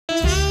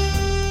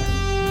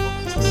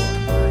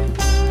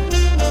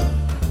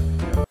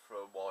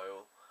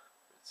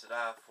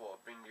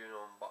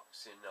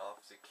unboxing of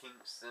the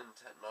Kingston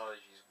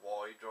Technologies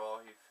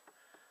Wi-Drive.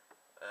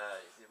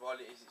 What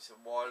it is, it's a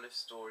wireless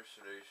storage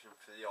solution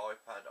for the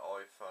iPad,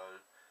 iPhone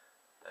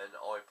and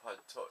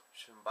iPod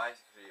Touch, and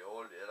basically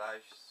all it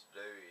allows you to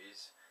do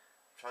is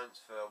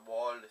transfer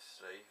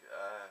wirelessly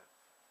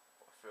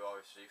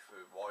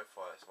through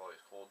Wi-Fi. That's why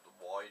it's called the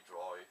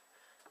Wi-Drive.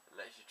 It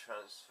lets you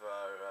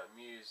transfer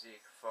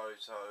music,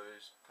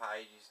 photos,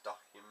 pages,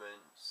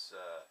 documents,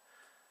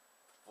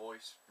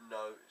 voice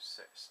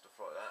notes, stuff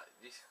like that.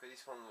 This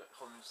one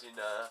comes in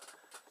a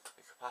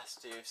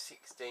capacity of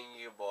 16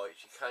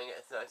 gigabytes. You can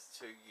get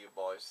 32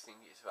 gigabytes. I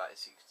think it's about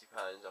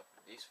 £60 off.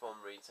 This one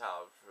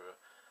retailed for,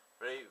 I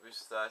believe it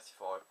was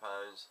 £35.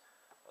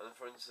 On the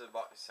front of the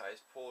box it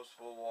says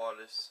portable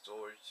wireless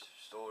storage,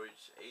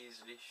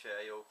 easily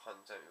share your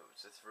content with up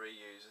to 3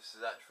 users.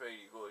 So that's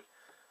really good,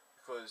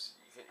 because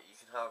you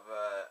can have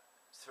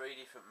 3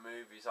 different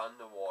movies on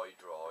the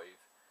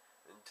Y-Drive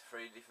and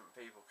 3 different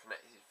people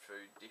connected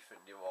through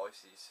different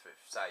devices, for,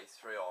 say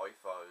 3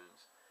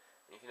 iPhones.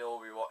 You can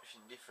all be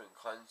watching different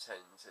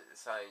content at the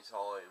same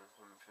time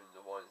coming from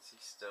the one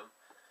system.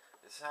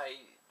 They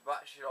say the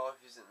battery life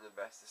isn't the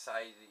best. They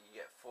say that you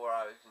get 4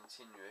 hours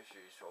continuous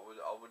use, so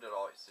I would have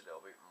liked a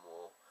little bit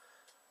more.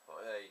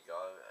 But there you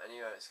go.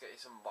 Anyway, let's get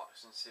this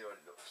unboxed and see what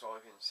it looks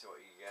like and see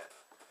what you get.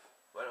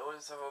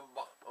 Once I've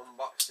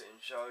unboxed it and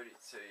showed it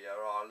to you,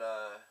 I'll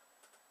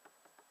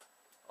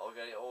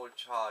get it all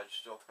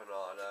charged up and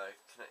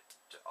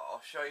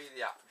I'll show you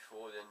the app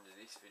before the end of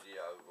this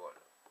video, what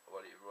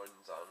it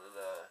runs on, and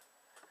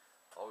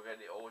I'll get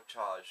it all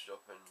charged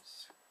up and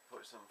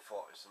put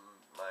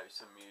maybe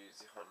some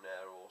music on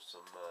there, or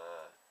some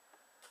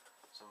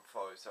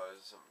photos or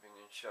something,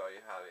 and show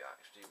you how it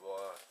actually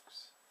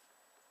works.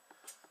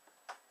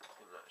 I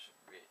think that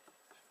should be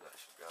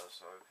able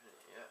to open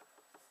it, yeah.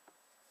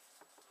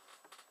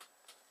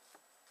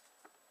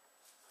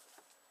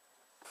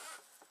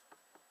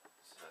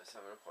 So let's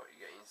have a look what you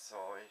get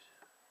inside.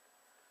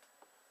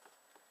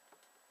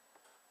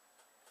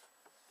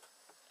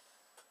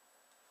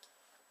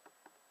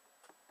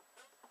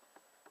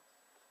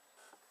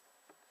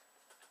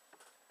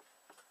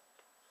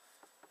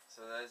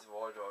 So there's the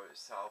Y-Drive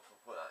itself.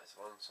 I'll put that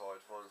to one side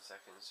for 1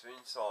 second. So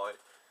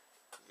inside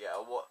you get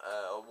a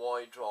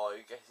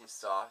Y-Drive getting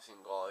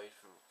started guide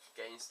from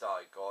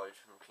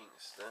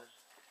Kingston,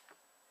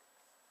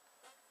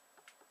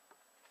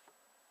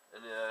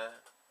 and a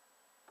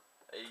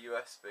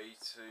USB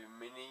to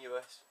mini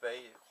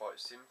USB, quite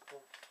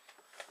simple.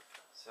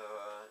 So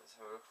let's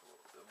have a look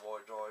at the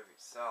Y-Drive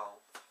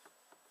itself.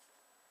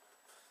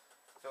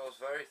 It feels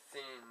very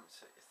thin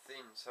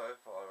so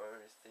far,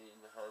 very thin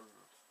in the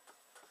hand.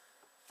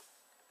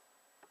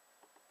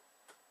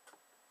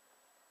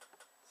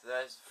 So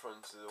there's the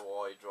front of the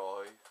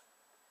Y-Drive.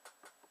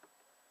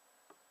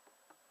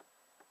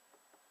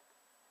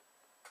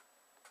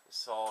 The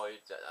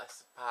side,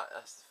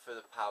 that's for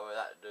the power.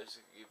 That does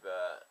give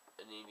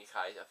an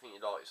indicator. I think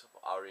it lights up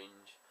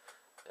orange.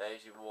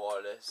 There's your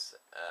wireless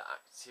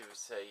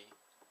activity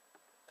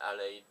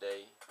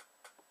LED.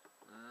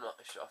 I'm not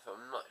sure.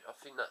 I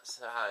think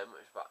that's how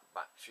much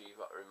battery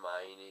you've got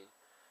remaining.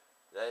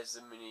 There's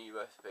the mini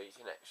USB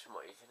connection,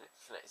 what you can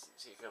connect it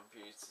to your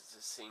computer to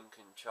sync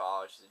and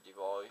charge the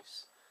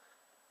device.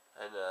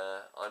 And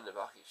on the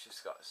back it's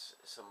just got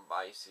some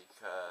basic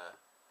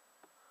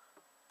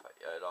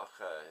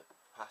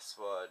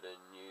password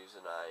and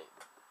username.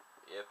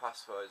 Yeah,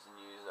 passwords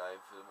and username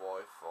for the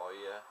Wi-Fi,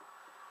 yeah.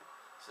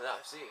 So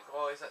that's it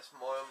guys, that's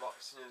my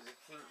unboxing of the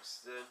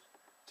Kingston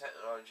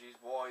Technologies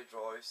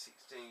Y-Drive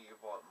 16GB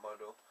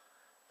model.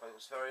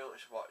 Thanks very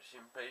much for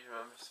watching. Please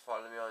remember to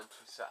follow me on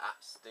Twitter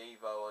at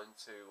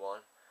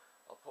Stevo121.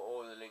 I'll put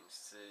all the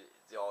links to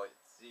the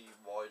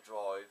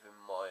Y-Drive and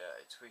my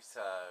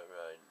Twitter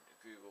and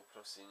Google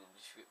Plus in the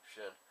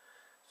description.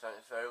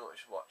 Thanks very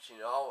much for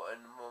watching. Oh,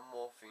 and one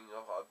more thing,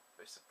 I've got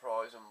a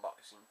surprise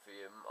unboxing for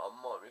you. I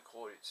might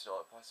record it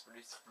tonight,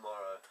 possibly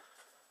tomorrow,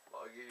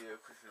 but I'll give you a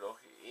quick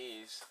look. It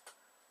is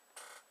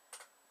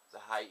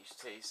the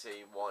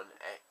HTC One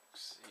X.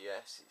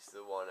 Yes, it's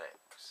the One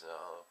X.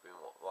 I've been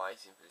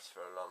waiting for this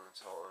for a long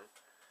time.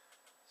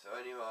 So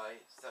anyway,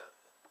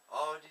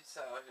 I did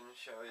say I was going to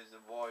show you the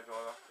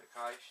Y-Drive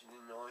application,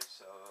 didn't I?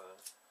 So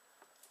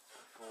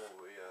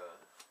before we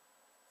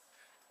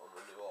on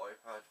the new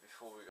iPad,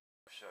 before we go,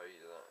 I'll show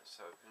you that.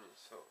 So open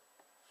it up.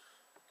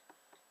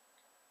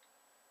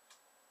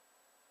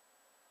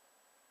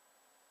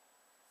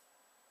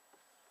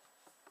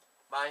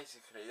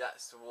 Basically,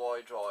 that's the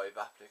Y-Drive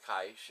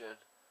application,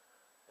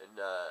 and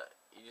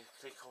you just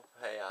click up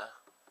here,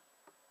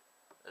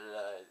 and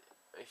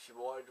if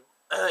your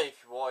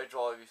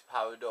Y-Drive is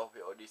powered up,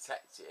 it will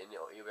detect it, and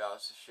you'll be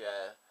able to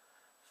share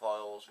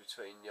files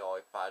between the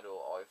iPad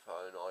or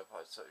iPhone,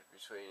 iPod Touch,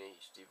 between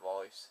each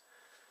device.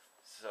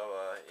 So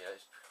yeah,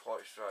 it's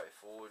quite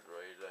straightforward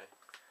really.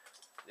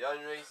 The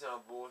only reason I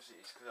bought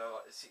it is because I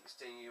got the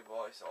 16GB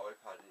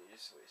iPad, and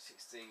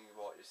 16GB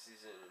just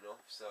isn't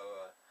enough. So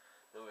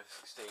another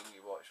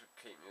 16GB should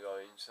keep me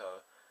going.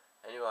 So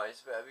anyway,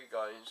 it's better be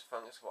going. So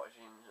thanks for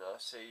watching, and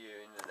I'll see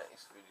you in the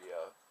next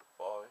video.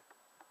 Bye.